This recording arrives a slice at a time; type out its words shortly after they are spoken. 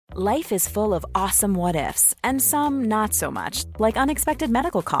Life is full of awesome what-ifs, and some not so much, like unexpected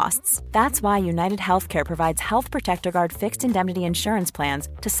medical costs. That's why United Healthcare provides Health Protector Guard fixed indemnity insurance plans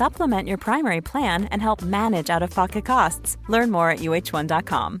to supplement your primary plan and help manage out-of-pocket costs. Learn more at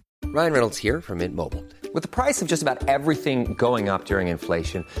UH1.com. Ryan Reynolds here from Mint Mobile. With the price of just about everything going up during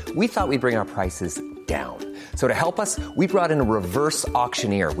inflation, we thought we'd bring our prices down. So to help us, we brought in a reverse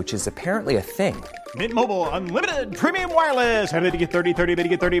auctioneer, which is apparently a thing. Mint Mobile Unlimited Premium Wireless. How to get 30, 30, how to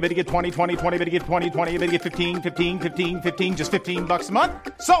get 30, how to get 20, 20, 20, how to get 20, 20, how to get 15, 15, 15, 15, just $15 a month?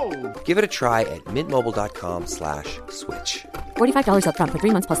 Sold! Give it a try at mintmobile.com/switch. $45 up front for 3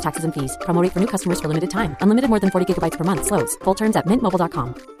 months plus taxes and fees. Promo rate for new customers for limited time. Unlimited more than 40 gigabytes per month. Slows full terms at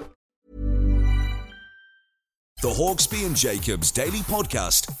mintmobile.com. The Hawksby and Jacobs Daily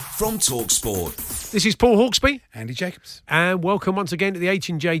Podcast from TalkSport. This is Paul Hawksby. Andy Jacobs. And welcome once again to the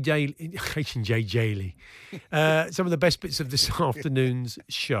H&J Daily. Some of the best bits of this afternoon's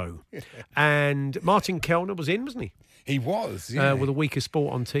show. And Martin Kellner was in, wasn't he? He was, yeah. With a week of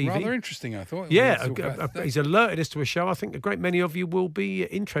sport on TV. Rather interesting, I thought. Yeah, he's alerted us to a show I think a great many of you will be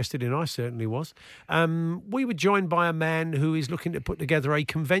interested in. I certainly was. We were joined by a man who is looking to put together a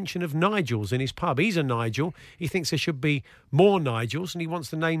convention of Nigels in his pub. He's a Nigel. He thinks there should be more Nigels and he wants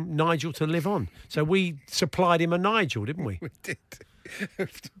the name Nigel to live on. So we supplied him a Nigel, didn't we? We did.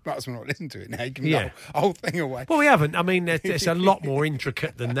 Might as well not listen to it now. You can go the whole thing away. Well, we haven't. I mean, it's a lot more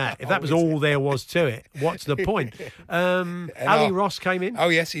intricate than that. If that was all there was to it, what's the point? Ali Ross came in. Oh,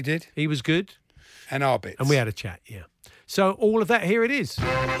 yes, he did. He was good. And our bits. And we had a chat, yeah. So all of that, here it is.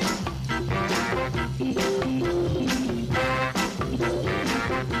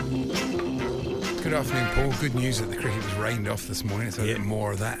 Good afternoon, Paul. Good news that the cricket was rained off this morning. So a bit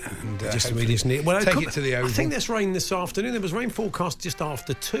more of that. And just immediately. Well, take it to the Oval. I think there's rain this afternoon. There was rain forecast just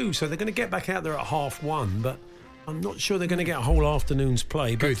after 2, so they're going to get back out there at 1:30, but I'm not sure they're going to get a whole afternoon's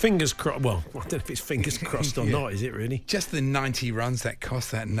play. But fingers crossed. Well, I don't know if it's fingers crossed or not, is it really? Just the 90 runs that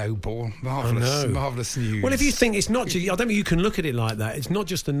cost that no ball. Marvellous news. Well, if you think it's not just, I don't think you can look at it like that. It's not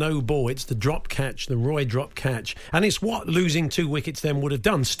just the no ball, it's the drop catch, the Roy drop catch. And it's what losing 2 wickets then would have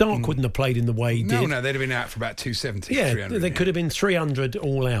done. Stark wouldn't have played in the way he did. No, they'd have been out for about 270. Yeah, 300, they could have been 300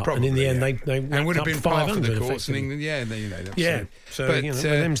 all out. Probably, and in the end, they and would have been 500 for the course in England. So,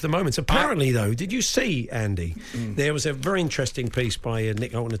 them's the moments. Apparently, though, did you see, Andy, there was a very interesting piece by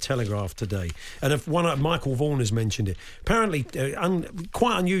Nick Holt in the Telegraph today, and one of Michael Vaughan has mentioned it. Apparently,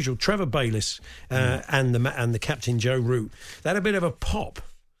 quite unusual. Trevor Bayliss and the captain Joe Root, they had a bit of a pop.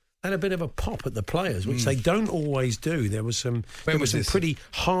 At the players, which they don't always do. There was some pretty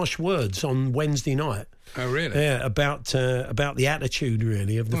harsh words on Wednesday night. Oh, really? Yeah, about the attitude,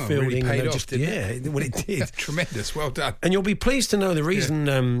 really, of the fielding. Really paid off, didn't it? Well, it did. Tremendous, well done. And you'll be pleased to know the reason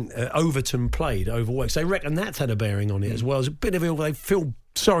Overton played over Woakes. They reckon that's had a bearing on it as well. It's a bit of they feel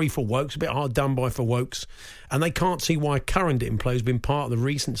sorry for Woakes, a bit hard done by for Woakes, and they can't see why Curran didn't play, who's been part of the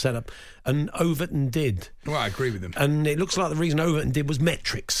recent setup, and Overton did. Well, I agree with them. And it looks like the reason Overton did was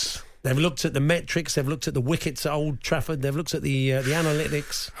metrics. They've looked at the metrics, they've looked at the wickets at Old Trafford, they've looked at the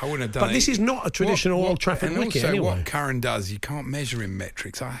analytics. I wouldn't have done it. But this is not a traditional Old Trafford wicket also, anyway. what Curran does, you can't measure in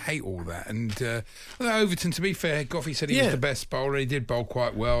metrics. I hate all that. And Overton, to be fair, Goffey said he was the best bowler. He did bowl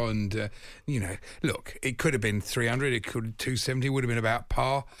quite well. And, look, it could have been 300, it could 270, would have been about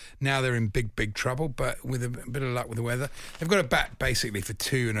par. Now they're in big trouble, but with a bit of luck with the weather. They've got to bat basically for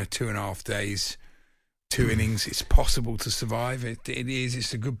 2.5 days. 2 innings, it's possible to survive. It is.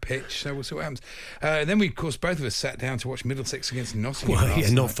 It's a good pitch. So we'll see what happens. Then we, of course, both of us sat down to watch Middlesex against Nottingham. Well,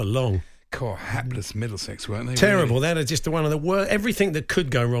 yeah, not for long. God, hapless Middlesex, weren't they? Terrible. Really? That is just one of the worst. Everything that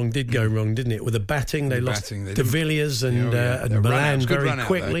could go wrong did go wrong, didn't it? With the batting, they lost De Villiers and Milan very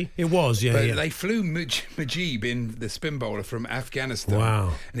quickly. It was, But they flew Mujib in, the spin bowler from Afghanistan.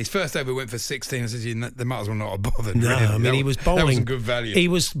 Wow. And his first over went for 16. I said, they might as well not have bothered. No, really. I mean, he was bowling. That wasn't good value. He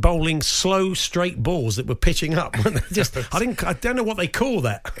was bowling slow, straight balls that were pitching up. I don't know what they call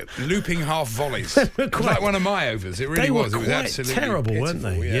that. Looping half volleys. It was like one of my overs. It really was. It was absolutely terrible, pitiful, weren't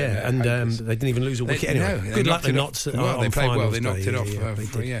they? Yeah. And they didn't even lose a wicket anyway. No, good luck to Notts. Well, they played well. They knocked it off.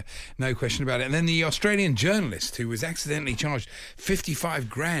 Yeah, no question about it. And then the Australian journalist who was accidentally charged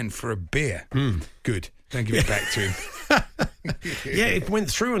 $55,000 for a beer. Good. Don't give it back to him. Yeah, it went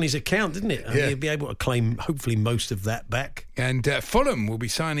through on his account, didn't it? He'll be able to claim, hopefully, most of that back. And Fulham will be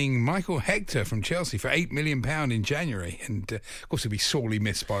signing Michael Hector from Chelsea for £8 million in January. And, of course, he'll be sorely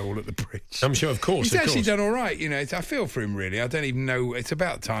missed by all at the Bridge. I'm sure, of course. He's actually done all right. You know, I feel for him, really. I don't even know. It's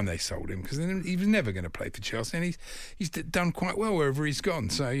about time they sold him because he was never going to play for Chelsea. And he's done quite well wherever he's gone.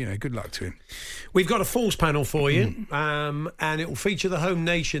 So, you know, good luck to him. We've got a Falls panel for you, and it will feature the home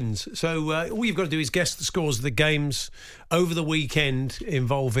nations. So all you've got to do is guess the scores of the games over the weekend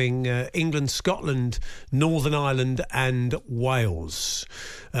involving England, Scotland, Northern Ireland and Wales.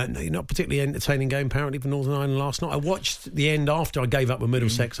 No, not particularly entertaining game, apparently, for Northern Ireland last night. I watched the end after I gave up with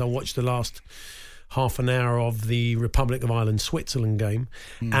Middlesex. I watched the last half an hour of the Republic of Ireland-Switzerland game,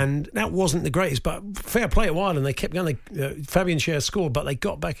 and that wasn't the greatest, but fair play to Ireland. They kept going. Fabian Schär scored, but they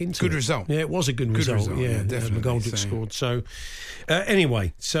got back into good it. result. Yeah, it was a good result. Yeah, definitely. McGoldrick scored. So,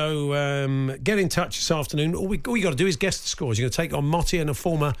 anyway, get in touch this afternoon. All you got to do is guess the scores. You're going to take on Motti and a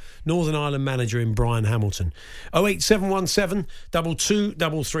former Northern Ireland manager in Brian Hamilton. 08717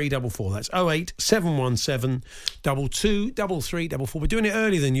 223344. That's 08717 223344. We're doing it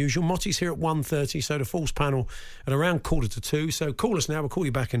earlier than usual. Motti's here at 1:30. So the Falls panel at around 1:45. So call us now. We'll call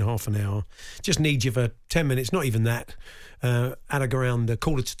you back in half an hour. Just need you for 10 minutes, not even that. At around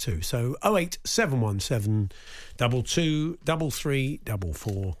 1:45. So 08717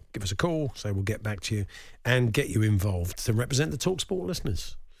 223344. Give us a call. So we'll get back to you and get you involved to represent the TalkSport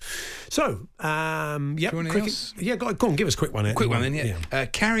listeners. So, go on, give us a quick one. Quick one, then, yeah.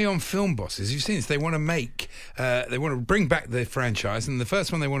 Carry On Film Bosses. You've seen this. They want to bring back the franchise, and the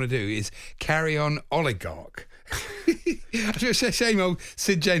first one they want to do is Carry On Oligarch. Shame old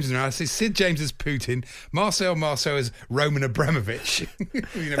Sid James is around. I say Sid James as Putin, Marcel as Roman Abramovich.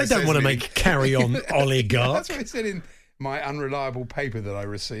 They don't want to make Carry On Oligarch. That's what it said in my unreliable paper that I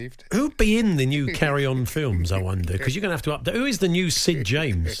received. Who'd be in the new Carry On films, I wonder? Because you're going to have to update. Who is the new Sid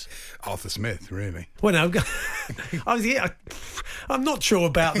James? Arthur Smith, really. Well, no, I'm not sure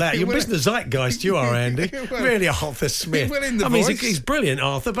about that. You're Mr. Zeitgeist, you are, Andy. Really, Arthur Smith. Well, in the voice. He's brilliant,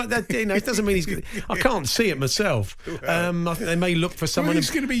 Arthur, but that, it doesn't mean he's good. I can't see it myself. I think they may look for someone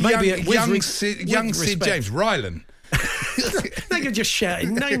who's going to be young Sid James, Rylan. They could just shout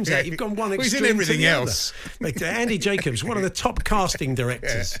names out. You've gone one extreme. He's in everything else. Andy Jacobs, one of the top casting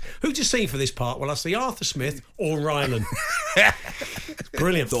directors. Who'd you see for this part? Well, I see Arthur Smith or Rylan.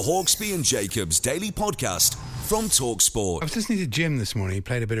 Brilliant. The Hawksbee and Jacobs Daily Podcast from TalkSport. I was listening to Jim this morning. He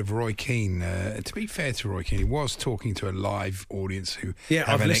played a bit of Roy Keane. To be fair to Roy Keane, he was talking to a live audience who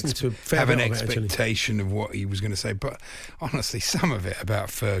have an expectation of what he was going to say. But honestly, some of it about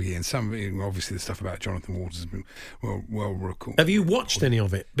Fergie and some of it, obviously the stuff about Jonathan Waters has been well recorded. Have you watched any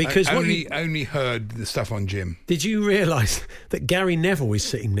of it? Because only heard the stuff on Jim. Did you realise that Gary Neville is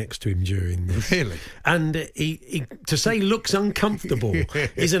sitting next to him during this? Really? And he to say looks uncomfortable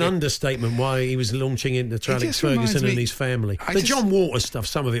is an understatement. Why he was launching into Alex Ferguson and his family. The John Waters stuff,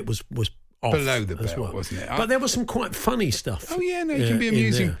 some of it was off below the belt, well. Wasn't it? But there was some quite funny stuff. Oh yeah, no, he can be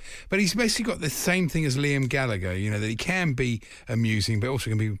amusing. But he's basically got the same thing as Liam Gallagher, that he can be amusing, but also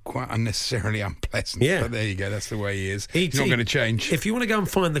can be quite unnecessarily unpleasant. Yeah. But there you go, that's the way he is. He's not going to change. If you want to go and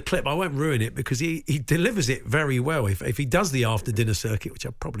find the clip, I won't ruin it because he delivers it very well. If he does the after dinner circuit, which I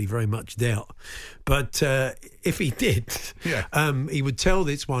probably very much doubt, but if he did, he would tell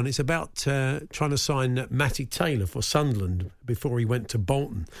this one. It's about trying to sign Matty Taylor for Sunderland before he went to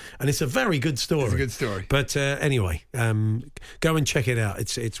Bolton, and it's a very good story. It's a good story. But anyway, go and check it out.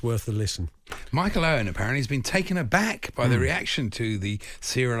 It's worth a listen. Michael Owen apparently has been taken aback by the reaction to the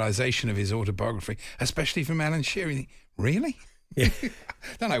serialisation of his autobiography, especially from Alan Shearer. You think, really? Yeah.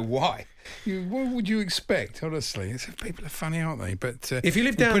 Don't know why. What would you expect, honestly? People are funny, aren't they? But if you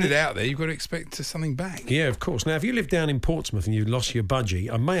live down, put it out there, you've got to expect something back. Yeah, of course. Now, if you live down in Portsmouth and you lost your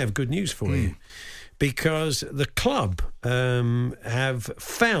budgie, I may have good news for you, because the club have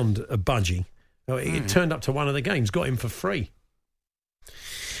found a budgie. It turned up to one of the games, got him for free.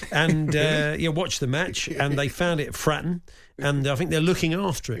 And watched the match, and they found it at Fratton, and I think they're looking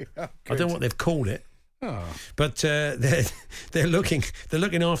after it. I don't know what they've called it. Oh. But they're looking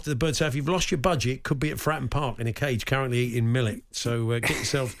after the bird. So if you've lost your budget, it could be at Fratton Park in a cage, currently eating millet. So get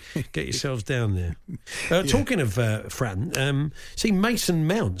yourselves down there. Talking of Fratton, see Mason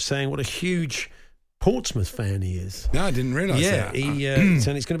Mount saying what a huge Portsmouth fan he is. No, I didn't realise that. Yeah, and it's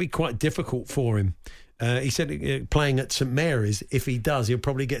going to be quite difficult for him. He said playing at St Mary's, if he does, he'll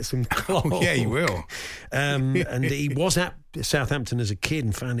probably get some clock. Oh, yeah, he will. And he was at Southampton as a kid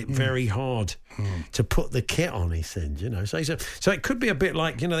and found it very hard to put the kit on, he said, So it could be a bit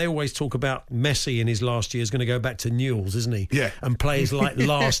like, they always talk about Messi in his last year is going to go back to Newell's, isn't he? Yeah. And plays like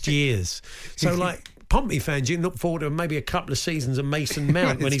last year's. So, Pompey fans, you can look forward to maybe a couple of seasons of Mason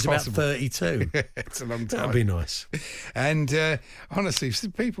Mount when he's possible. about 32. It's a long time. That'd be nice. And honestly,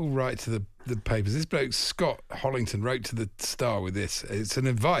 people write to the papers. This bloke, Scott Hollington, wrote to the Star with this. It's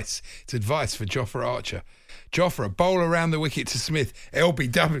advice for Jofra Archer. Jofra, bowl around the wicket to Smith,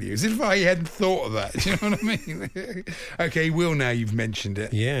 LBW. As if I hadn't thought of that. Do you know what I mean? Okay, he will now you've mentioned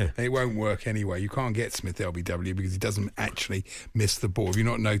it. Yeah. It won't work anyway. You can't get Smith LBW because he doesn't actually miss the ball. Have you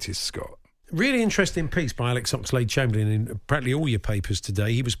not noticed, Scott? Really interesting piece by Alex Oxlade-Chamberlain in practically all your papers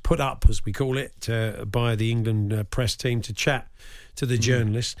today. He was put up, as we call it, by the England press team to chat to the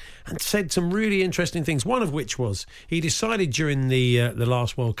journalists and said some really interesting things, one of which was he decided during the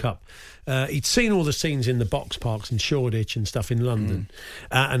last World Cup, he'd seen all the scenes in the box parks in Shoreditch and stuff in London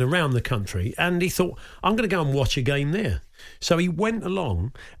and around the country, and he thought, I'm going to go and watch a game there. So he went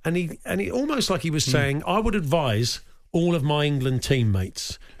along and he almost like he was saying, I would advise all of my England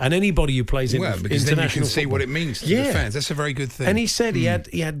teammates and anybody who plays in because international then you can see football. what it means to the fans. That's a very good thing. And he said he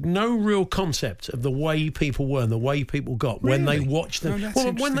had no real concept of the way people were and the way people got when they watched them.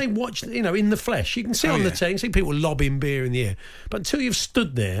 When they watched, in the flesh, you can see on the telly, you can see people lobbing beer in the air. But until you've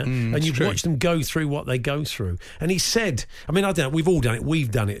stood there and you've watched them go through what they go through, and he said, I mean, I don't know, we've all done it.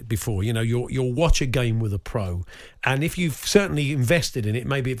 We've done it before. You'll watch a game with a pro, and if you've certainly invested in it,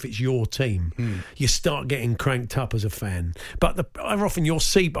 maybe if it's your team, you start getting cranked up as a fan. But often you'll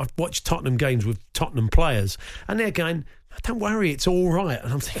see, I've watched Tottenham games with Tottenham players, and they're going, don't worry, it's all right.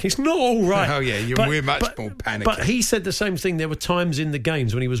 And I'm thinking, it's not all right. Oh, yeah, we're much more panicking. But he said the same thing. There were times in the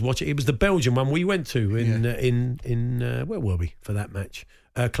games when he was watching. It was the Belgian one we went to in where were we for that match?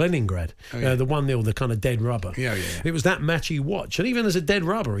 Kaliningrad, the 1-0, the kind of dead rubber. Yeah. It was that match he watched. And even as a dead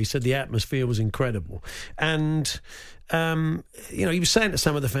rubber, he said the atmosphere was incredible. And, he was saying to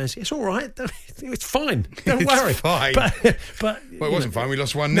some of the fans, it's all right. It's fine. Don't worry. It's fine. But it wasn't fine. We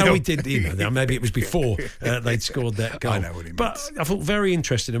lost 1-0. No, we did. Maybe it was before they'd scored that goal. I know what he means. But I thought very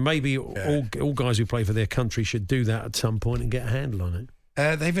interested, and maybe all guys who play for their country should do that at some point and get a handle on it.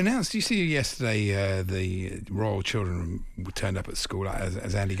 They've announced, you see yesterday, the Royal Children turned up at school,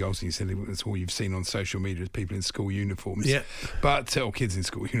 as Andy Goldstein said, that's all you've seen on social media is people in school uniforms. Yeah. But, or kids in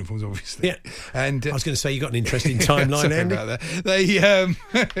school uniforms, obviously. Yeah. And I was going to say, you got an interesting timeline, Andy. About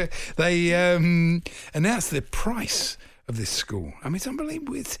that. They announced the price of this school. I mean, it's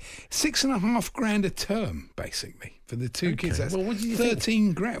unbelievable. It's $6,500 a term, basically, for the two kids. That's well, what do you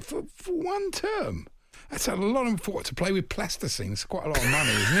 13 grand for one term. That's a lot of to play with plasticine. It's quite a lot of money,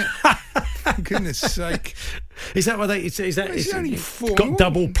 isn't it? For goodness sake. Is that what they... Is that it's only four. Got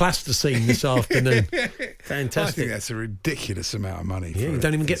double plasticine this afternoon. Fantastic. I think that's a ridiculous amount of money. Yeah, you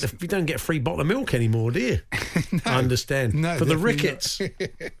don't get a free bottle of milk anymore, do you? No, I understand. No, for the rickets.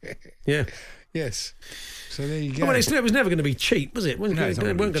 Yeah. Yes. So there you go. Well, it was never going to be cheap, was it? They weren't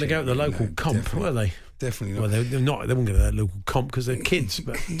going to go to the local comp, were they? Definitely not. Well, they're not. They won't go to that local comp because they're kids,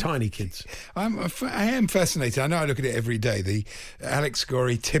 but tiny kids. I am fascinated. I know I look at it every day. The Alex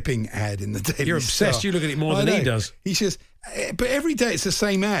Gorey tipping ad in the Daily Star. You're obsessed. You look at it more than he does. He says, but every day it's the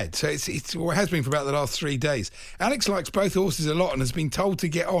same ad. So it has been for about the last 3 days. Alex likes both horses a lot and has been told to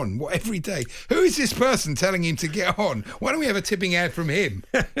get on. What, every day? Who is this person telling him to get on? Why don't we have a tipping ad from him?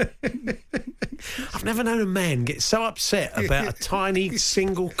 I've never known a man get so upset about a tiny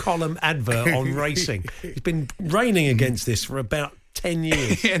single column advert on racing. It's been raining against this for about 10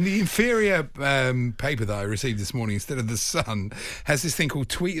 years. And the inferior paper that I received this morning, instead of The Sun, has this thing called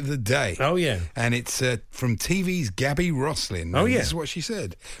Tweet of the Day. Oh, yeah. And it's from TV's Gabby Roslin. Oh, yeah. This is what she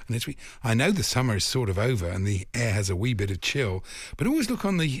said. And it's, I know the summer is sort of over and the air has a wee bit of chill, but always look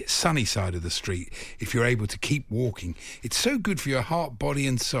on the sunny side of the street if you're able to keep walking. It's so good for your heart, body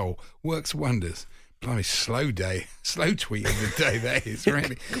and soul. Works wonders. Blimey, slow tweet of the day that is,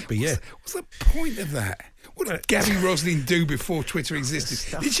 really. Could be, yeah. What's the point of that? What did Gabby Roslin do before Twitter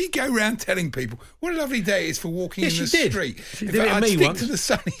existed? Did she go around telling people what a lovely day it is for walking in the street? She did it to me once. I'd stick to the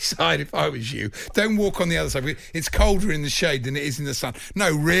sunny side if I was you. Don't walk on the other side. It's colder in the shade than it is in the sun.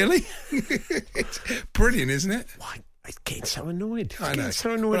 No, really? It's brilliant, isn't it? Why? It's getting so annoyed. I know.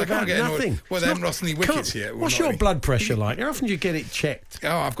 So annoyed about nothing. Well, they haven't lost any wickets yet. What's your blood pressure like? How often do you get it checked?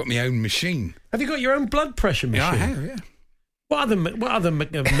 Oh, I've got my own machine. Have you got your own blood pressure machine? Yeah, I have, yeah. What other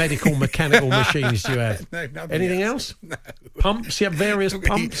medical mechanical machines do you have? No, nothing. Anything else? No. Pumps? You have various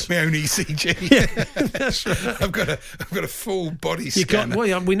pumps? My own ECG. Yeah, that's right. I've got a full body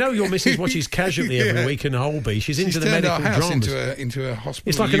scanner. We know your missus watches Casualty every week in Holby. She's into the medical dramas. Into a hospital.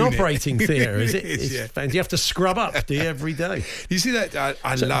 It's like unit. an operating theatre, is it? Yeah. You have to scrub up, do you, every day? You see that?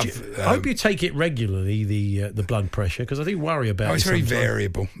 I love. I hope you take it regularly, the blood pressure, because I do worry about it. It's very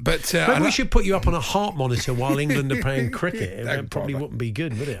variable. But maybe we should put you up on a heart monitor while England are playing cricket that probably wouldn't be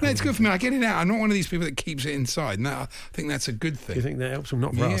good, would it? No, it's good for me. I get it out. I'm not one of these people that keeps it inside. No, I think that's a good thing. You think that helps them?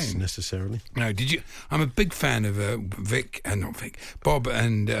 Not for us, necessarily. No, I'm a big fan of Bob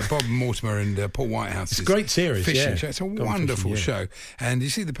Mortimer and Paul Whitehouse's It's a great series, fishing show. It's a wonderful fishing, show. And you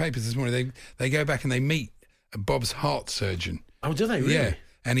see the papers this morning, they go back and they meet Bob's heart surgeon. Oh, do they really? Yeah.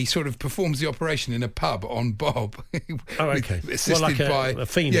 And he sort of performs the operation in a pub on Bob. Oh, okay. Assisted by a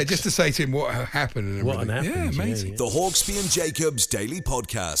phoenix. Yeah, just to say to him what happened and everything. What happened? Yeah, amazing. Yeah. The Hawksbee and Jacobs Daily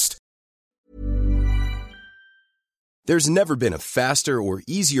Podcast. There's never been a faster or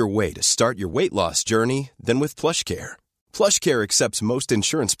easier way to start your weight loss journey than with PlushCare. PlushCare accepts most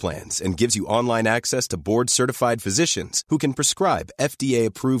insurance plans and gives you online access to board-certified physicians who can prescribe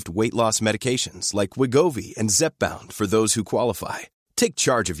FDA-approved weight loss medications like Wegovy and Zepbound for those who qualify. Take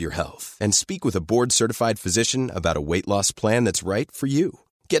charge of your health and speak with a board-certified physician about a weight loss plan that's right for you.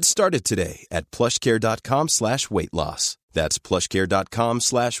 Get started today at plushcare.com/weight loss. That's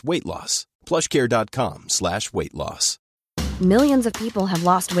plushcare.com/weight loss. plushcare.com/weight loss. Millions of people have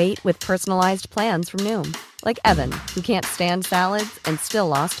lost weight with personalized plans from Noom. Like Evan, who can't stand salads and still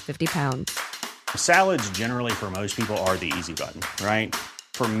lost 50 pounds. Salads generally for most people are the easy button, right?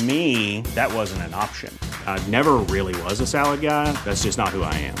 For me, that wasn't an option. I never really was a salad guy. That's just not who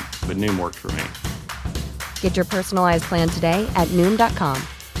I am. But Noom worked for me. Get your personalized plan today at Noom.com.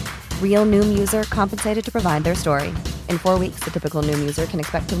 Real Noom user compensated to provide their story. In 4 weeks, the typical Noom user can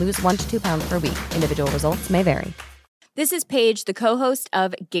expect to lose 1 to 2 pounds per week. Individual results may vary. This is Paige, the co-host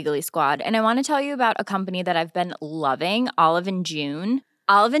of Giggly Squad, and I want to tell you about a company that I've been loving, Olive & June.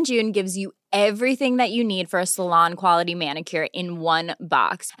 Olive & June gives you everything that you need for a salon-quality manicure in one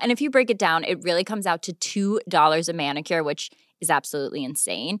box. And if you break it down, it really comes out to $2 a manicure, which is absolutely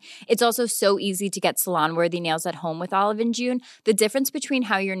insane. It's also so easy to get salon-worthy nails at home with Olive & June. The difference between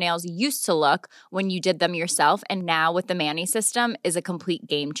how your nails used to look when you did them yourself and now with the Mani system is a complete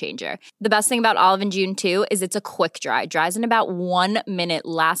game changer. The best thing about Olive & June, too, is it's a quick dry. Dries in about 1 minute,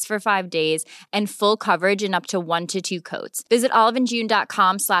 lasts for 5 days, and full coverage in up to 1 to 2 coats. Visit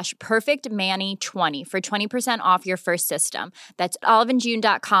oliveandjune.com/perfectmani20 for 20% off your first system. That's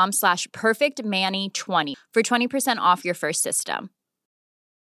oliveandjune.com/perfectmani20 for 20% off your first system.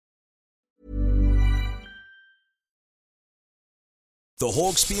 The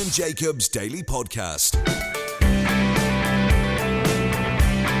Hawksbee and Jacobs Daily Podcast.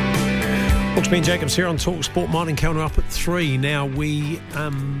 Hawksbee and Jacobs here on Talk Sport. Martin Kellner up at 3. Now, we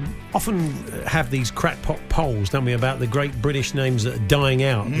often have these crackpot polls, don't we, about the great British names that are dying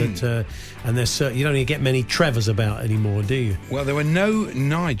out. And there's you don't get many Trevors about anymore, do you? Well, there were no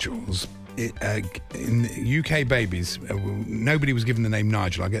Nigels. In UK babies, nobody was given the name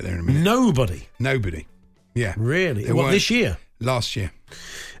Nigel. I'll get there in a minute. Nobody. Yeah. Really? What, this year? Last year.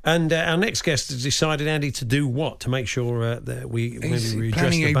 And our next guest has decided, Andy, to do what? To make sure that we redress the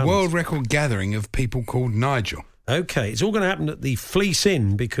planning balance. a world record gathering of people called Nigel. OK, it's all going to happen at the Fleece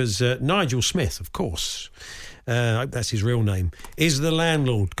Inn because Nigel Smith, of course, I hope that's his real name, is the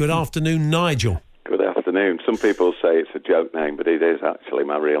landlord. Good afternoon, Nigel. Good afternoon. Some people say it's a joke name, but it is actually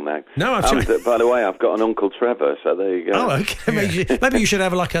my real name. No, by the way, I've got an Uncle Trevor, so there you go. Oh, okay. Maybe you should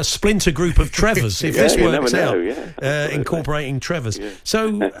have like a splinter group of Trevors if this works out. Incorporating Trevors. Yeah.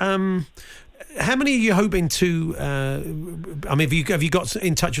 So, how many are you hoping to? Have you got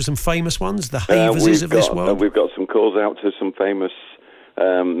in touch with some famous ones, the Haverses of this world? We've got some calls out to some famous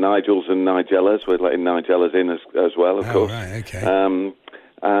Nigels and Nigellas. We're letting Nigellas in as well, of course. Right, okay.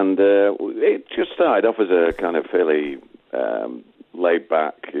 And it just started off as a kind of fairly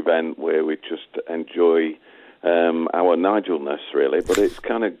laid-back event where we just enjoy our Nigelness, really. But it's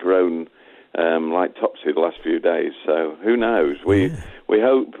kind of grown like topsy the last few days. So who knows? We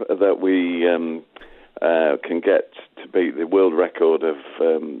hope that we can get to beat the world record of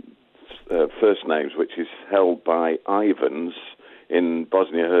first names, which is held by Ivans in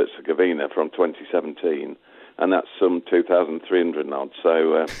Bosnia-Herzegovina from 2017. And that's some 2,300 odd.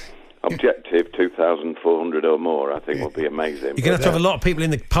 So objective 2,400 or more, I think, will be amazing. You're going to have a lot of people in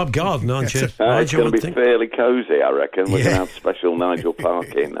the pub garden, aren't you? It's going to be fairly cosy, I reckon. We're going to have special Nigel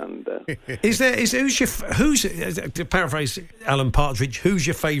parking. And to paraphrase Alan Partridge, who's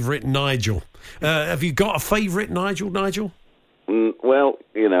your favourite Nigel? Have you got a favourite Nigel? Well,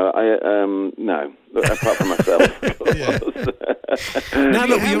 no, apart from myself.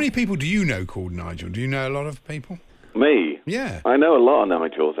 Now, how many people do you know called Nigel? Do you know a lot of people? Me? Yeah. I know a lot of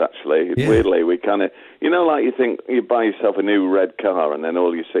Nigels, actually. Yeah. Weirdly, we kind of, like you think you buy yourself a new red car and then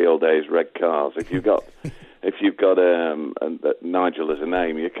all you see all day is red cars. If you've got Nigel as a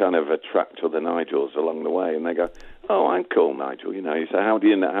name, you kind of attract other Nigels along the way, and they go, "Oh, I'm called Nigel." You say, "How do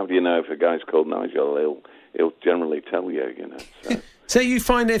you know if a guy's called Nigel? he'll generally tell you. So. So you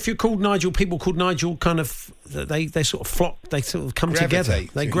find if you're called Nigel, people called Nigel kind of they sort of flock, they sort of come together,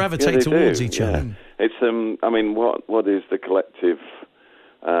 they gravitate towards each other. It's I mean, what is the collective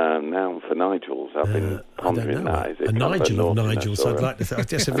noun for Nigels? I've been pondering that. Is it a Nigel of Nigels? I'd like to think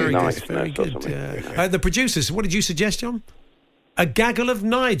that's a very good. The producers, what did you suggest, John? A gaggle of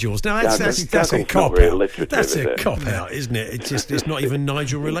Nigels. Now that's a cop out. That's a cop out, isn't it? It's not even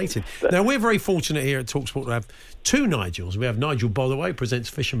Nigel related. Now we're very fortunate here at TalkSport to have two Nigels. We have Nigel Bothaway, presents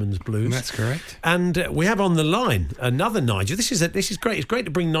Fisherman's Blues. That's correct. And we have on the line another Nigel. This is great. It's great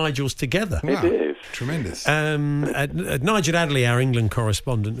to bring Nigels together. Wow. It is tremendous. Nigel Adderley, our England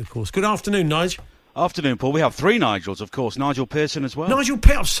correspondent, of course. Good afternoon, Nigel. Afternoon, Paul. We have three Nigels, of course. Nigel Pearson as well. Nigel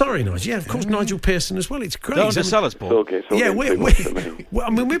Pearson. Sorry, Nigel. Yeah, of course, Nigel Pearson as well. It's great. Don't undersell us, Paul.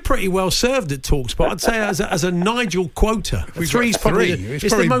 We're pretty well served at TalkSport. I'd say as a Nigel quota, three's probably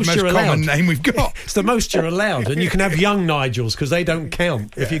it's the most you're allowed. Common name we've got. It's the most you're allowed, and you can have young Nigels because they don't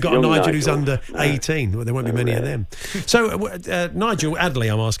count. If you've got a Nigel who's under 18, well, there won't be many of them. So, Nigel Adderley,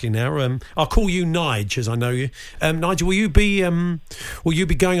 I'm asking now. I'll call you Nige, as I know you. Nigel, will you be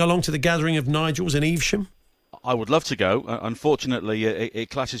going along to the gathering of Nigels in Evesham? I would love to go. Unfortunately, it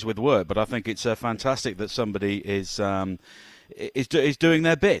clashes with work, but I think it's fantastic that somebody is doing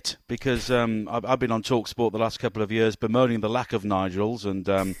their bit, because I've been on TalkSport the last couple of years bemoaning the lack of Nigels and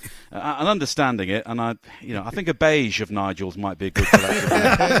understanding it, and I think a beige of Nigels might be a good collection.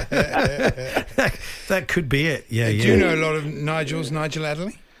 That could be it. Yeah. Do you know a lot of Nigels, Nigel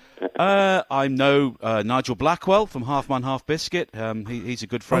Adderley? I know Nigel Blackwell from Half Man Half Biscuit. He's a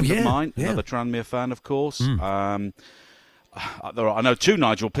good friend of mine. Yeah. Another Tranmere fan, of course. I know two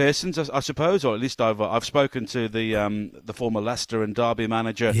Nigel Pearsons, I suppose, or at least I've spoken to the former Leicester and Derby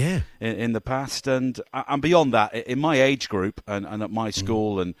manager in the past, and beyond that, in my age group and at my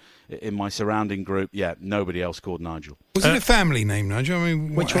school and in my surrounding group, nobody else called Nigel. Was it a family name, Nigel? I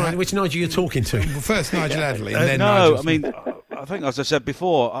mean, which Nigel you're talking to? Well, first Nigel Adderley, and then Nigel. No, I mean, I think, as I said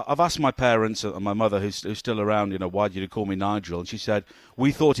before, I've asked my parents and my mother, who's still around, why did you call me Nigel? And she said,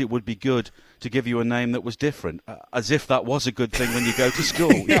 we thought it would be good to give you a name that was different, as if that was a good thing when you go to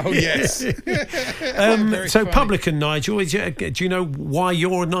school. Oh, yes. So, Publican Nigel, do you know why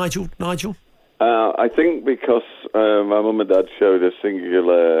you're Nigel? I think because my mum and dad showed a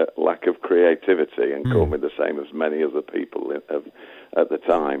singular lack of creativity and called me the same as many other people at the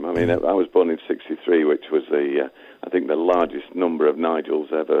time. I mean, I was born in '63, which was I think the largest number of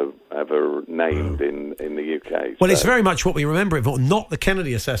Nigels ever named in the UK. Well, it's very much what we remember it for, not the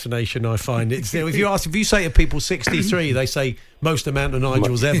Kennedy assassination. I find it's if you say to people 63, they say most amount of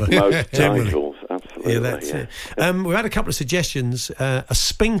Nigels ever. Most Nigels, absolutely. Yeah, that's it. We've had a couple of suggestions. A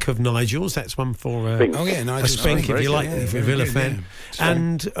spink of Nigels. That's one for Nigel a spink if you like, if you're a Villa fan,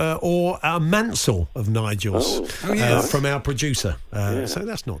 and or a Mansell of Nigels from our producer. So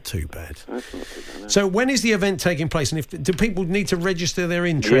that's not too bad. That's not too bad. So when is the event taking place, and do people need to register their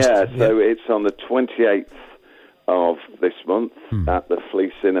interest? So it's on the 28th of this month at the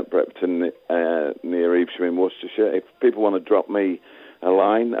Fleece Inn at Brepton near Evesham in Worcestershire. If people want to drop me a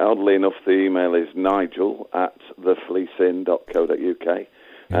line, oddly enough, the email is nigel@thefleeceinn.co.uk,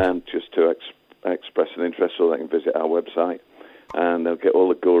 and just to express an interest, so they can visit our website, and they'll get all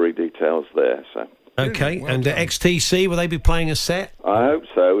the gory details there. So. Okay, well, and XTC, will they be playing a set? I hope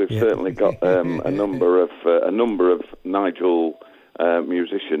so. We've certainly got a number of Nigel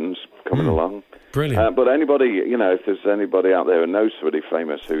musicians coming along. Brilliant. But anybody, if there's anybody out there who knows somebody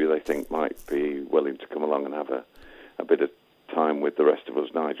famous who they think might be willing to come along and have a bit of time with the rest of us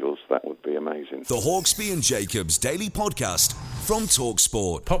Nigels, that would be amazing. The Hawksbee and Jacobs Daily Podcast from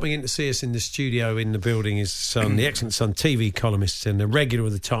TalkSport. Popping in to see us in the studio in the building is Sun, the excellent Sun TV columnist and a regular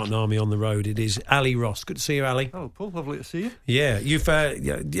with the Tartan Army on the road. It is Ali Ross. Good to see you, Ali. Oh, Paul, lovely to see you. Yeah, you've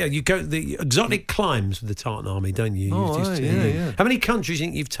you go the exotic climbs with the Tartan Army, don't you? Yeah. How many countries do you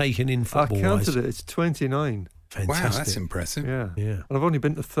think you've taken in football? I counted it. It's 29. Fantastic. Wow, that's impressive. Yeah. And I've only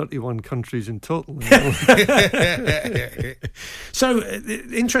been to 31 countries in total. So,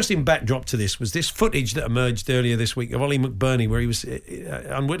 interesting backdrop to this was this footage that emerged earlier this week of Ollie McBurney, where he was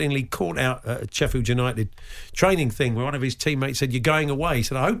unwittingly caught out at a Sheffield United training thing where one of his teammates said, "You're going away?" He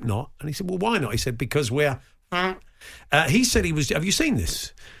said, "I hope not." And he said, "Well, why not?" He said, "Because we're..." He said he was... Have you seen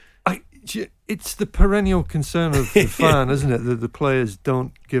this? It's the perennial concern of the fan, isn't it? That the players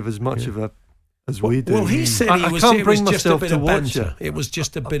don't give as much of a... as we do. Well, he said it was just a bit of banter. It was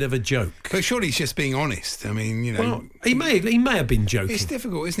just a bit of a joke. But surely he's just being honest. I mean, Well, he may have been joking. It's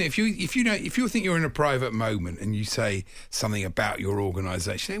difficult, isn't it? If you think you're in a private moment and you say something about your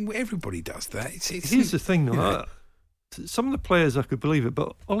organisation, everybody does that. Here's the thing, though. some of the players I could believe it,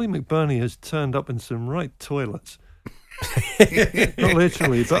 but Ollie McBurney has turned up in some right toilets. Not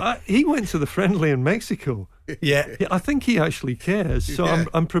literally, but he went to the friendly in Mexico. Yeah, I think he actually cares. So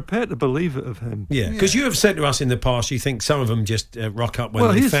I'm prepared to believe it of him. Yeah, because you have said to us in the past, you think some of them just rock up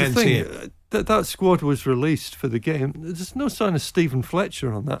when they fancy it. That squad was released for the game. There's no sign of Stephen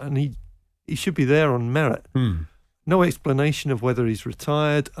Fletcher on that, and he should be there on merit. No explanation of whether he's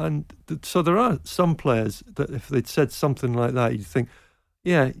retired, and so there are some players that if they'd said something like that, you'd think,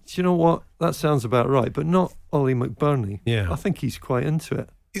 yeah, do you know what? That sounds about right, but not Ollie McBurney. Yeah, I think he's quite into it.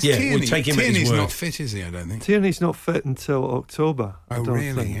 We'll take him at his word. Not fit, is he? I don't think Tierney's not fit until October. Oh,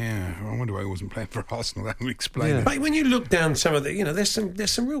 really? Yeah. I wonder why he wasn't playing for Arsenal. That would explain it. But when you look down some of the,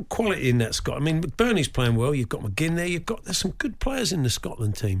 there's some real quality in that Scotland. I mean, McBurney's playing well. You've got McGinn there. There's some good players in the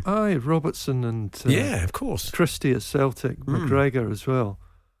Scotland team. Aye, Robertson and yeah, of course, Christie at Celtic, McGregor as well.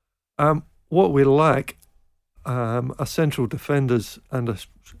 What we lack are central defenders and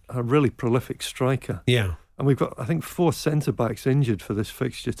a really prolific striker. Yeah. And we've got, I think, 4 centre-backs injured for this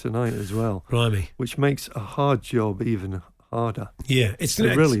fixture tonight as well. Blimey. Which makes a hard job even harder. Yeah, it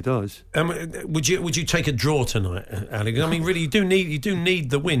really does. Would you take a draw tonight, Alex? I mean, really, you do need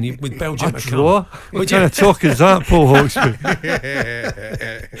the win with Belgium. A draw? What kind of talk is that, Paul Hawksby?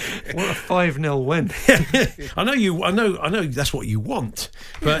 What a 5-0 win. I know that's what you want.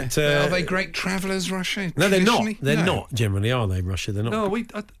 But are they great travellers, Russia? No, they're not. They're not generally, are they, Russia? They're not. No,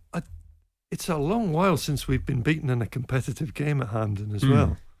 it's a long while since we've been beaten in a competitive game at Hampden as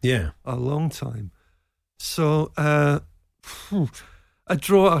well. Yeah. A long time. So, a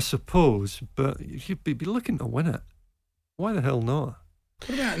draw, I suppose, but you'd be looking to win it. Why the hell not?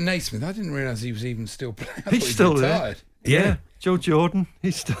 What about Naismith? I didn't realise he was even still playing. He's still retired. There. Yeah. Joe Jordan,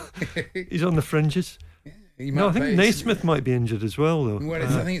 he's on the fringes. No, I think Naismith might be injured as well, though. Well,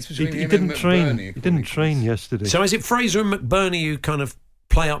 I think it's between him and McBurney. He didn't train yesterday. So is it Fraser and McBurney who kind of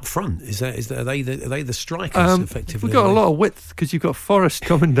play up front? Are they the strikers effectively? We've got a lot of width because you've got Forrest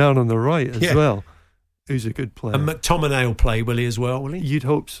coming down on the right as well, who's a good player. And McTominay will play, will he, as well? Will he? You'd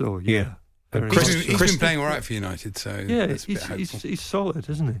hope so. Yeah. He's been playing all right for United, so yeah, he's solid,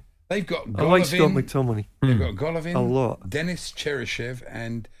 isn't he? They've got Golovin. I like Scott McTominay. They've got Golovin, a lot. Denis Cheryshev,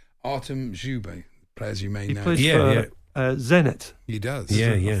 and Artem Zhubey, players you may know. He plays for Zenit. He does.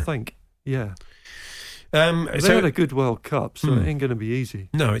 I think. Yeah. They had a good World Cup, so it ain't going to be easy.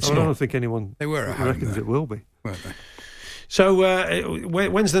 No, it's not. I don't think anyone reckons it will be. Weren't they? So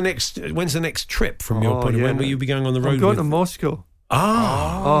when's the next trip from your point of view? When will you be going on the road? I'm going to Moscow.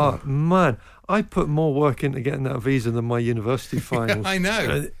 Oh, man. I put more work into getting that visa than my university finals. I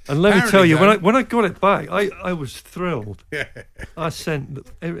know. And let me tell you, when I got it back, I was thrilled. Yeah. I sent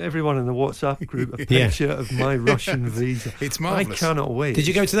everyone in the WhatsApp group a picture of my Russian visa. It's marvellous. I cannot wait. Did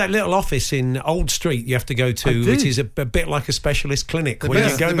you go to that little office in Old Street you have to go to, which is a bit like a specialist clinic? The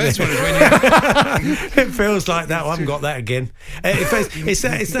best one is when it feels like that. I haven't got that again. It's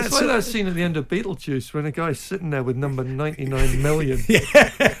like that scene at the end of Beetlejuice when a guy's sitting there with number 99 million.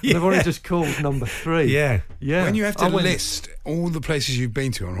 They've only just called number 3. Yeah. When you have to list all the places you've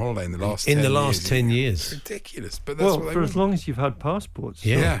been to on holiday in the last 10 years. It's ridiculous. But that's what they for as long as you've had passports.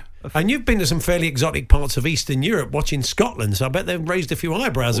 Yeah. And you've been to some fairly exotic parts of Eastern Europe watching Scotland, so I bet they've raised a few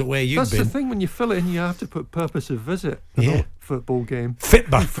eyebrows at where you've been. That's the thing, when you fill it in, you have to put purpose of visit. Football game.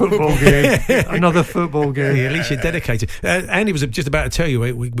 Fitba. Football game. Another football game. Yeah, at least you're dedicated. Andy was just about to tell you,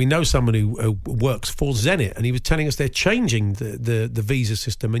 we know someone who works for Zenit, and he was telling us they're changing the visa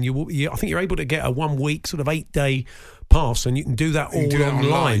system, and I think you're able to get a 1 week, sort of 8-day pass, and you can do that all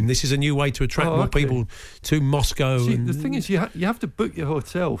online. This is a new way to attract more people to Moscow. See, the thing is, you have to book your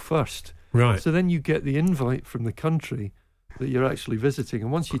hotel first. Right. So then you get the invite from the country that you're actually visiting,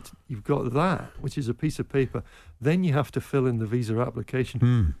 and once you've got that, which is a piece of paper, then you have to fill in the visa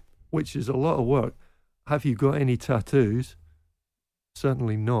application, which is a lot of work. Have you got any tattoos?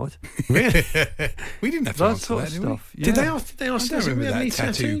 Certainly not. Really? We didn't have to answer that, did we? Did they ask I don't remember that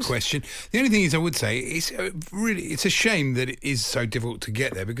tattoo question. The only thing is, I would say, it's a shame that it is so difficult to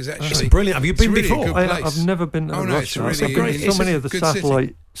get there, because actually... It's brilliant. Have you been before? I've never been to Russia. It's really so many of the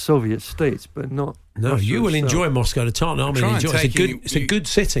satellite Soviet states, but not... No, Russia you will enjoy Moscow. The Tartan Army will enjoy it. It's a good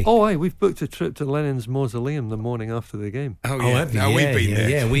city. Oh, we've booked a trip to Lenin's mausoleum the morning after the game. Oh, yeah. We've been there.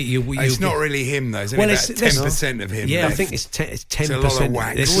 Yeah, it's not really him, though. It's only about 10% of him. Yeah, left. I think it's 10%. It's a lot of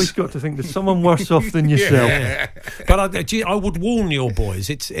wax. You've always got to think there's someone worse off than yourself. But I would warn your boys.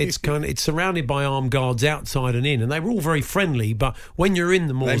 It's surrounded by armed guards outside and in, and they were all very friendly. But when you're in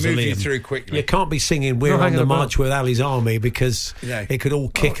the mausoleum, they move you through quickly. You can't be singing "We're on the March with Ali's Army" because it could all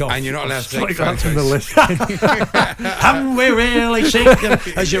kick off. And you're not allowed to take that from the photos. list. Haven't we really seen them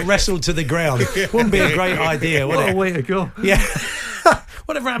as you wrestled to the ground? Wouldn't be a great idea, would What it? a way to go. Yeah.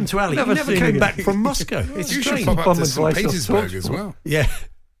 Whatever happened to Ali? He never came back from Moscow. It's You should strange. pop up Bum to St. advice off Petersburg Talksport. as well. Yeah.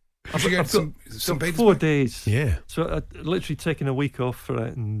 You should go to I've St. got Petersburg. 4 days. Yeah. So I've literally taken a week off for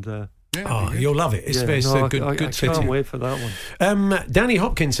it, and Oh, you'll love it. It's yeah, very no, good. I Good fitting. can't wait for that one. Danny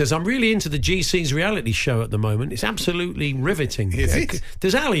Hopkins says, I'm really into the GC's reality show at the moment. It's absolutely riveting. Is it?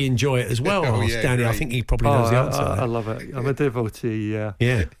 Does Ali enjoy it as well? Oh, asked yeah, Danny. I great. think he probably knows the answer. I love it. I'm a devotee. Yeah.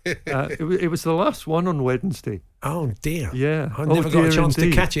 Yeah. It was the last one on Wednesday. Oh, dear. Yeah. I never got a dear chance indeed.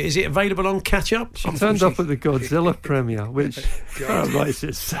 to catch it. Is it available on Catch Up? She turned up at the Godzilla premiere, which writes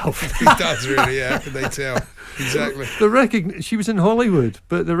itself. It does really, yeah. How can they tell? Exactly. She was in Hollywood,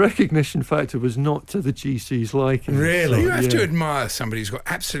 but the recognition factor was not to the GC's liking. Really? You have to admire somebody who's got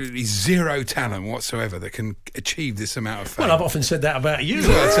absolutely zero talent whatsoever that can achieve this amount of fame. Well, I've often said that about you.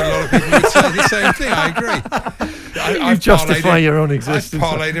 Well, that's a lot of people would say the same thing. I agree. You justify your own existence.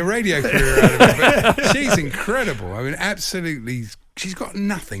 I've parlayed a radio career out of it, but she's incredible. I mean, absolutely. She's got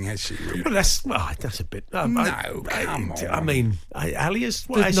nothing, has she? Really? Well, that's a bit. Come on. I mean, Ali is.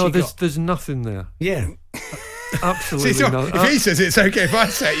 What has she got? There's nothing there. Yeah. Absolutely See, not. If he says it's okay if I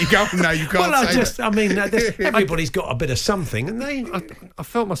say it, you go, no, you can't Well, say that. everybody's got a bit of something, and they. I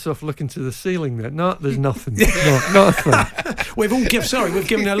felt myself looking to the ceiling there. No, there's nothing. No, nothing. We've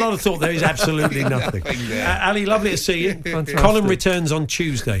given a lot of thought. There is absolutely nothing. Ali, lovely to see you. Fantastic. Colin returns on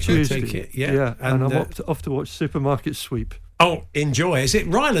Tuesday. I Tuesday. take it. Yeah. Yeah, and I'm off to watch Supermarket Sweep. Oh, enjoy. Is it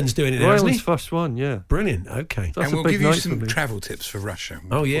Ryland's doing it now, isn't he? Ryland's first one, yeah. Brilliant. Okay. That's And a we'll big give you night some for me. travel tips for Russia.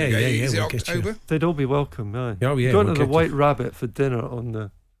 Oh, yeah, yeah, yeah. Is it we'll get you. October? They'd all be welcome, yeah. Oh, yeah, Going we'll to the get White you. Rabbit for dinner on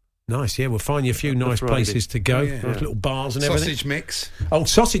the... Nice, yeah. We'll find you a few nice Friday. places to go. Oh, yeah. Nice little bars and everything. Sausage mix. Oh,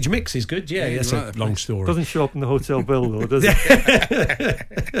 sausage mix is good. Yeah, Yeah, that's right, a the long place. story. Doesn't show up in the hotel bill, though, does it?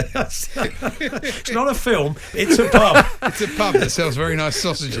 It's not a film. It's a pub. It's a pub that sells very nice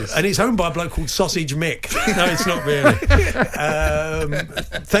sausages. And it's owned by a bloke called Sausage Mick. No, it's not really.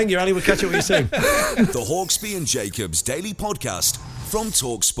 Thank you, Ali. We'll catch up with you soon. The Hawksby and Jacobs Daily Podcast from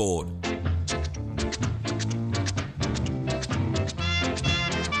TalkSport.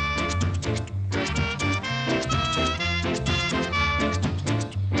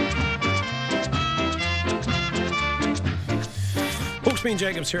 Hawksby and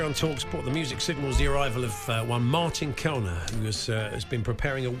Jacobs here on TalkSport. The music signals the arrival of one Martin Kellner, who has been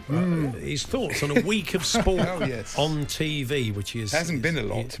preparing his thoughts on a week of sport on TV, which is Hasn't been a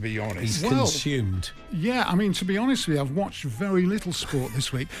lot, to be honest. He's consumed. Yeah, I mean, to be honest with you, I've watched very little sport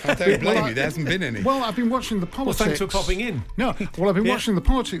this week. I don't blame you, there hasn't been any. Well, I've been watching the politics. Well, thanks for popping in. No, well, I've been watching the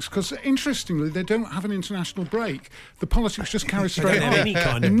politics because, interestingly, they don't have an international break. The politics just carry straight don't on. have any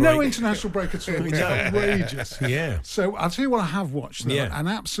kind of No break. international break at all. It's outrageous. Yeah. So I'll tell you what I have watched, though. Yeah. An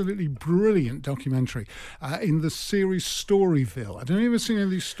absolutely brilliant documentary in the series Storyville. I don't know if you've ever seen any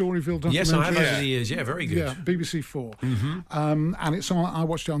of these Storyville documentaries. Yes, I have over the years. Yeah, very good. Yeah, BBC 4. And it's on. I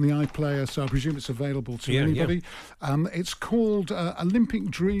watched it on the iPlayer, so I presume it's available to anybody. It's called Olympic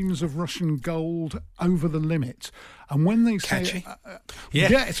Dreams of Russian Gold Over the Limit. And when they say... Catchy.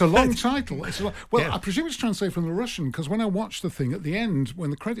 Yeah, it's a long title. I presume it's translated from the Russian, because when I watched the thing at the end, when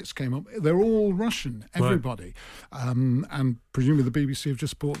the credits came up, they're all Russian, everybody. And presumably the BBC have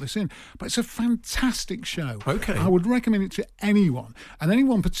just brought this in. But it's a fantastic show. Okay. I would recommend it to anyone, and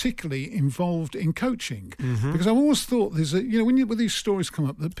anyone particularly involved in coaching, because I've always thought there's when these stories come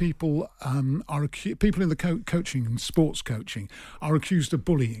up that people people in the coaching and sports coaching are accused of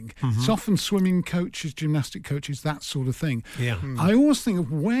bullying. It's often swimming coaches, gymnastic coaches, that sort of thing. Yeah. I always think of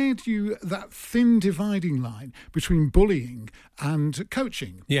that thin dividing line between bullying and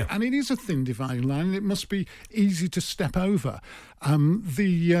coaching. Yeah. And it is a thin dividing line, and it must be easy to step over.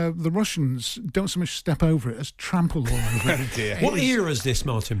 The Russians don't so much step over it as trample all over it. Dear. What era is this,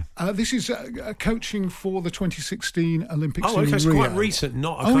 Martin? This is coaching for the 2016 Olympics Oh, okay, in it's Rio. quite recent,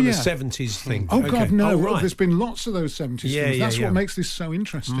 not a kind of 70s thing. Oh, Okay. God, no. Oh, right. There's been lots of those 70s things. That's what makes this so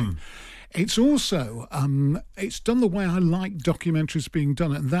interesting. It's also, it's done the way I like documentaries being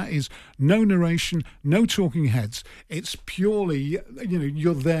done, and that is no narration, no talking heads. It's purely,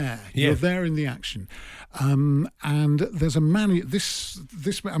 you're there. Yeah. You're there in the action. And there's a man,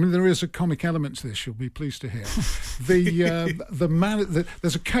 there is a comic element to this, you'll be pleased to hear.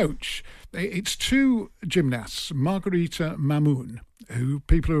 There's a coach. It's two gymnasts, Margarita Mamoun, who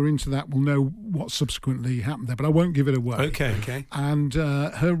people who are into that will know what subsequently happened there, but I won't give it away. Okay. And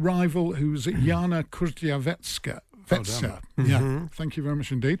her rival, who's Yana Kurtiavetska, Fetzer. Yeah, thank you very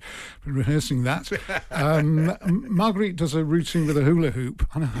much indeed for rehearsing that. Marguerite does a routine with a hula hoop.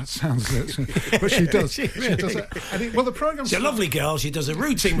 I know that sounds but she does. She does it. Well, the program's... She's a lovely girl. She does a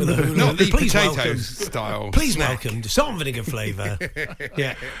routine with a hula hoop. Not the Please potato welcome. style. Please snack. welcome salt and vinegar flavour.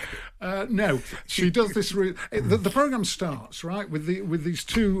 Yeah. No, she does this. The program starts right with these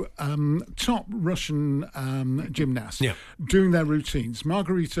two top Russian gymnasts doing their routines.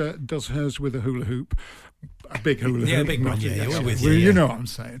 Margarita does hers with a hula hoop. A big hula hoop. Yeah, a big one. You know what I'm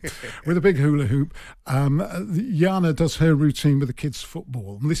saying. With a big hula hoop. Jana does her routine with the kids'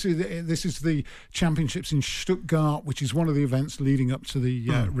 football. And this is the championships in Stuttgart, which is one of the events leading up to the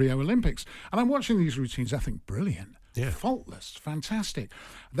Rio Olympics. And I'm watching these routines. I think brilliant. Yeah. Faultless, fantastic.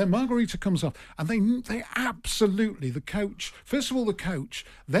 Then Margarita comes up, and they absolutely, the coach, first of all the coach,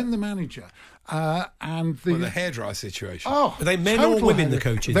 then the manager, and the hairdryer situation. Oh, are they men or women? The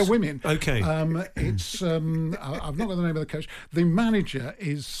coaches? They're women. Okay. It's I've not got the name of the coach. The manager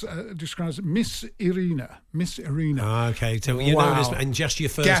is described as Miss Irina. Miss Irina. Okay, so you know this, and just your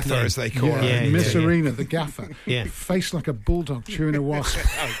first gaffer, name, as they call her. Yeah, Miss Irina, the gaffer. Yeah. Face like a bulldog chewing a wasp.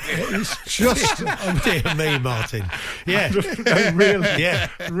 It's just dear me, Martin. Yeah, no, really. Yeah,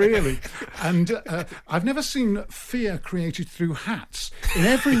 really. And I've never seen fear created through hats. In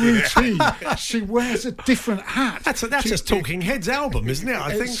every routine, she wears a different hat. That's a Talking Heads album, isn't it?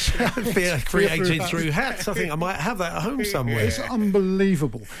 I think fear created through hats. I think I might have that at home somewhere. It's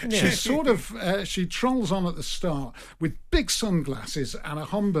unbelievable. Yeah. She sort of she trolls on at the start with big sunglasses and a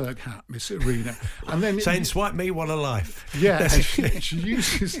Homburg hat, Miss Irina, and then saying "Swipe me, what a life." Yeah, and she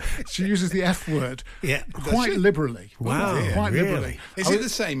uses the F word. Yeah, quite liberally. Wow, quite really? liberally. Is it the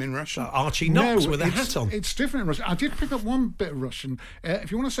same in Russian? Archie Knox with a hat on. It's different in Russian. I did pick up one bit of Russian.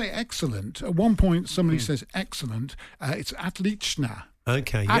 If you want to say excellent, at one point somebody says excellent. It's отлично.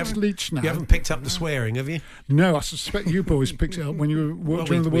 Okay, you haven't picked up the swearing, have you? No, I suspect you boys picked it up when you were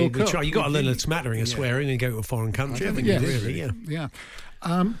during the World Cup. You got to learn a smattering of swearing and go to a foreign country, haven't you? Really, yeah.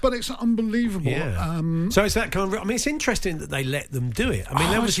 But it's unbelievable. Yeah. So it's that kind of... I mean, it's interesting that they let them do it. I mean,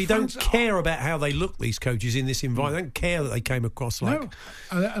 they obviously don't care about how they look, these coaches, in this environment. They don't care that they came across like...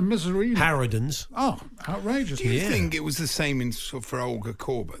 Misery. Harridans. Oh, outrageous. Do you think it was the same for Olga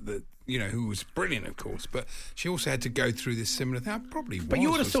Korbut, that, you know, who was brilliant, of course, but she also had to go through this similar thing? Probably was. But you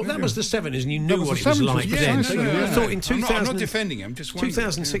would have thought that was the 70s and you knew what it was like then. So you would have thought in 2000... I'm not defending him, just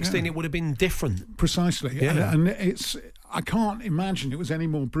 2016 it would have been different. Precisely. Yeah. And it's... I can't imagine it was any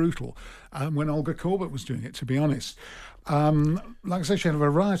more brutal when Olga Korbut was doing it, to be honest. Like I say, she had a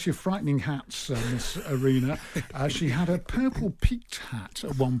variety of frightening hats, Miss Irina. She had a purple peaked hat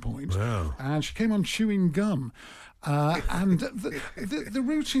at one point. Wow. And she came on chewing gum. And the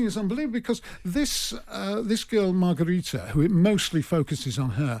routine is unbelievable because this girl Margarita, who it mostly focuses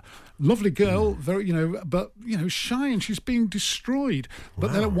on her, lovely girl, very but shy, and she's being destroyed.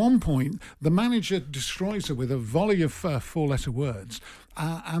 But then at one point, the manager destroys her with a volley of four-letter words,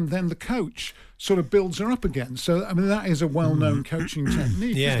 and then the coach sort of builds her up again. So I mean, that is a well-known coaching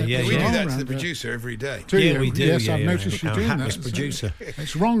technique. Yeah. We do that to the producer every day. We do. Yes, I've noticed you doing that. Producer.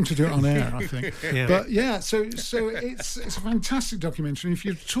 It's wrong to do it on air, I think. Yeah. But so it's a fantastic documentary. If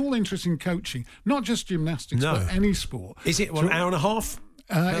you're at all interested in coaching, not just gymnastics, but any sport. Is it an hour and a half?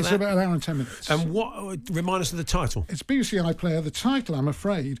 It's about an hour and 10 minutes. And what? Remind us of the title. It's BBC iPlayer. The title, I'm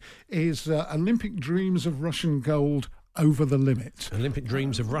afraid, is Olympic Dreams of Russian Gold Over the Limit. Olympic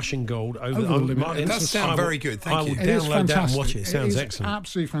Dreams of Russian Gold Over the Limit. It does sound very good. Thank you. I will download that and watch it. It sounds excellent.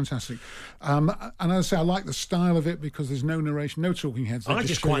 Absolutely fantastic. And as I say, I like the style of it because there's no narration, no talking heads. I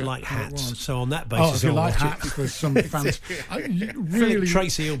just quite like hats. So on that basis, if you like hats, there's some fans. Really,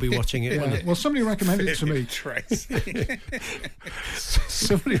 Tracy will be watching it. Won't it? Well, somebody recommended it to me. Tracy.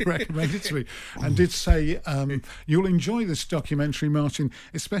 Somebody recommended it to me and did say, you'll enjoy this documentary, Martin,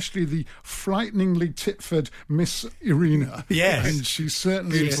 especially the frighteningly Titford Miss Irina. Yes. And she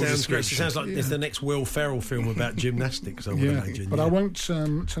certainly sounds great. She sounds like it's the next Will Ferrell film about gymnastics, I would imagine. But I won't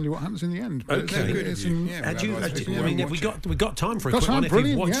tell you what happens in the end. Okay. We got time for a quick one.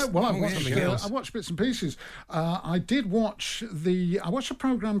 Brilliant. I watched bits and pieces. I watched a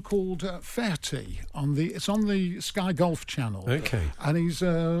program called Fairty on the Sky Golf Channel. Okay. And he's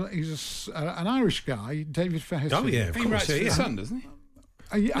an Irish guy, David Fairty. Oh yeah, of he course. writes for The Sun, doesn't he?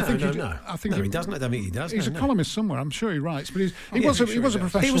 I think he doesn't. I don't think he does. He's a columnist somewhere. I'm sure he writes, but he was a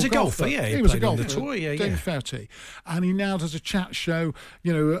professional. He was a golfer. Yeah, he was a golfer. On the tour. David Feherty, and he now does a chat show.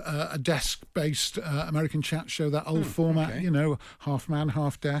 A desk-based American chat show. That old format. Okay. Half man,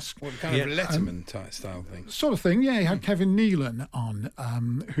 half desk. What kind of Letterman type style thing? Sort of thing. Yeah, he had Kevin Nealon on,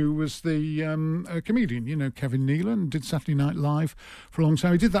 who was the comedian. Kevin Nealon did Saturday Night Live for a long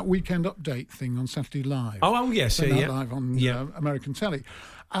time. He did that Weekend Update thing on Saturday Live. Oh yes, live on American telly.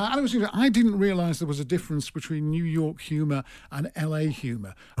 And I didn't realise there was a difference between New York humour and LA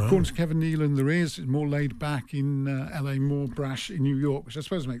humour. According to Kevin Nealon, there is. It's more laid back in LA, more brash in New York, which I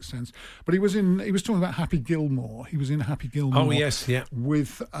suppose makes sense. But he was talking about Happy Gilmore. He was in Happy Gilmore. Oh yes, yeah.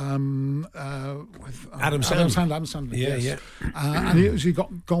 With Adam Sandler. Adam Sandler. Yeah. And he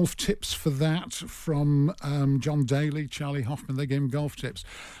got golf tips for that from John Daly, Charlie Hoffman. They gave him golf tips,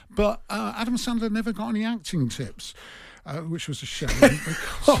 but Adam Sandler never got any acting tips. Which was a shame.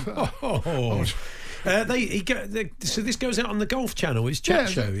 So this goes out on the Golf Channel. It's Chat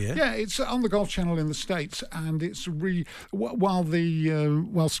Show, yeah. Yeah, it's on the Golf Channel in the States, and it's while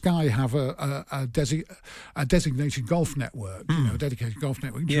Sky have a designated golf network, a dedicated golf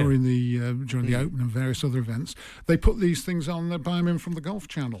network during the Open and various other events. They put these things on. They buy them in from the Golf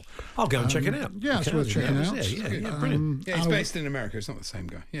Channel. I'll go and check it out. Yeah, it's worth checking out. Yeah, brilliant. He's based in America. It's not the same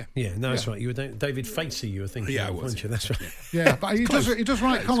guy. Yeah. No, that's right. You were David Facey. You were thinking, weren't you? That's right. Yeah, but he does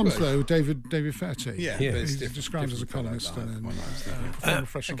write columns though. David Feherty. Yeah. He's described as a columnist.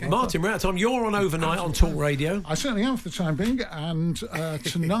 Martin, we're out of time. You're on overnight on Talk Radio. I certainly am for the time being, and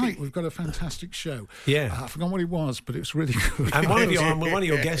tonight we've got a fantastic show. Yeah, I forgot what it was, but it was really good. And one of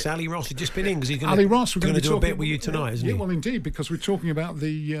your guests, Ali Ross, has just been in because he's going to do a bit with you tonight, isn't he? Yeah, well, indeed, because we're talking about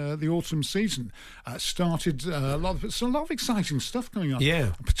the autumn season. Started a lot of exciting stuff going on.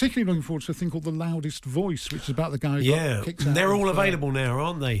 Yeah, I'm particularly looking forward to a thing called The Loudest Voice, which is about the guy who got kicked out. They're all available now,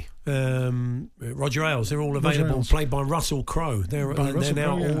 aren't they? Roger Ailes, they're all available, played by Russell Crowe. They're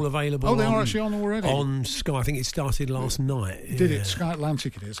now all available. Oh, they are actually on already? On Sky. I think it started last night. Did it? Sky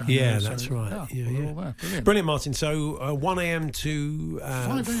Atlantic it is. That's right. Yeah. Brilliant, Martin. So 1am to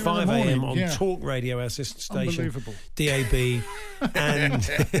 5am on Talk Radio, our sister station. Unbelievable. DAB and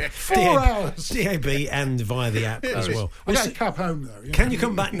 4 hours. DAB and via the app as well. I got a cab home though. Can you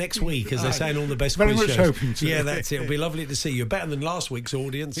come back next week, as they say in all the best very quiz much shows? Hoping to. Yeah, that's it. It'll be lovely to see you. Better than last week's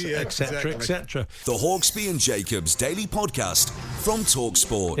audience, etc., etc. The Hawksbee and Jacobs Daily Podcast from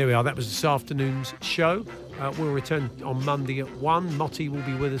TalkSport. Here we are. That was this afternoon's show. We'll return on Monday at 1. Motty will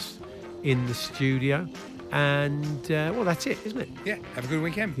be with us in the studio. And, that's it, isn't it? Yeah, have a good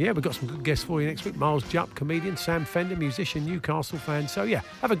weekend. Yeah, we've got some good guests for you next week. Miles Jupp, comedian. Sam Fender, musician, Newcastle fan. So,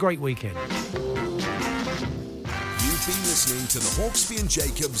 have a great weekend. You've been listening to the Hawksbee and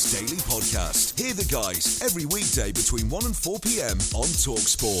Jacobs Daily Podcast. Hear the guys every weekday between 1 and 4 p.m. on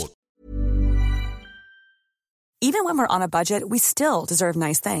TalkSport. Even when we're on a budget, we still deserve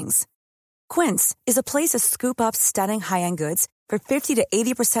nice things. Quince is a place to scoop up stunning high-end goods for 50 to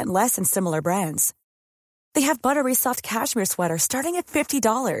 80% less than similar brands. They have buttery soft cashmere sweaters starting at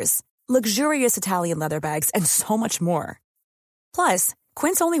 $50, luxurious Italian leather bags, and so much more. Plus,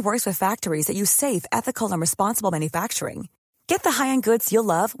 Quince only works with factories that use safe, ethical, and responsible manufacturing. Get the high-end goods you'll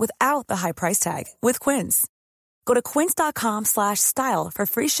love without the high price tag with Quince. Go to quince.com/style for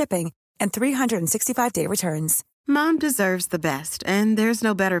free shipping and 365-day returns. Mom deserves the best, and there's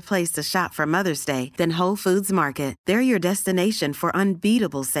no better place to shop for Mother's Day than Whole Foods Market. They're your destination for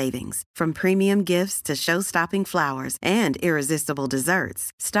unbeatable savings, from premium gifts to show-stopping flowers and irresistible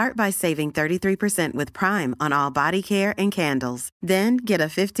desserts. Start by saving 33% with Prime on all body care and candles. Then get a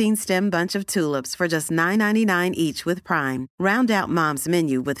 15-stem bunch of tulips for just $9.99 each with Prime. Round out Mom's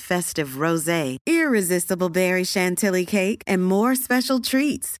menu with festive rosé, irresistible berry chantilly cake, and more special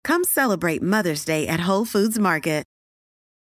treats. Come celebrate Mother's Day at Whole Foods Market.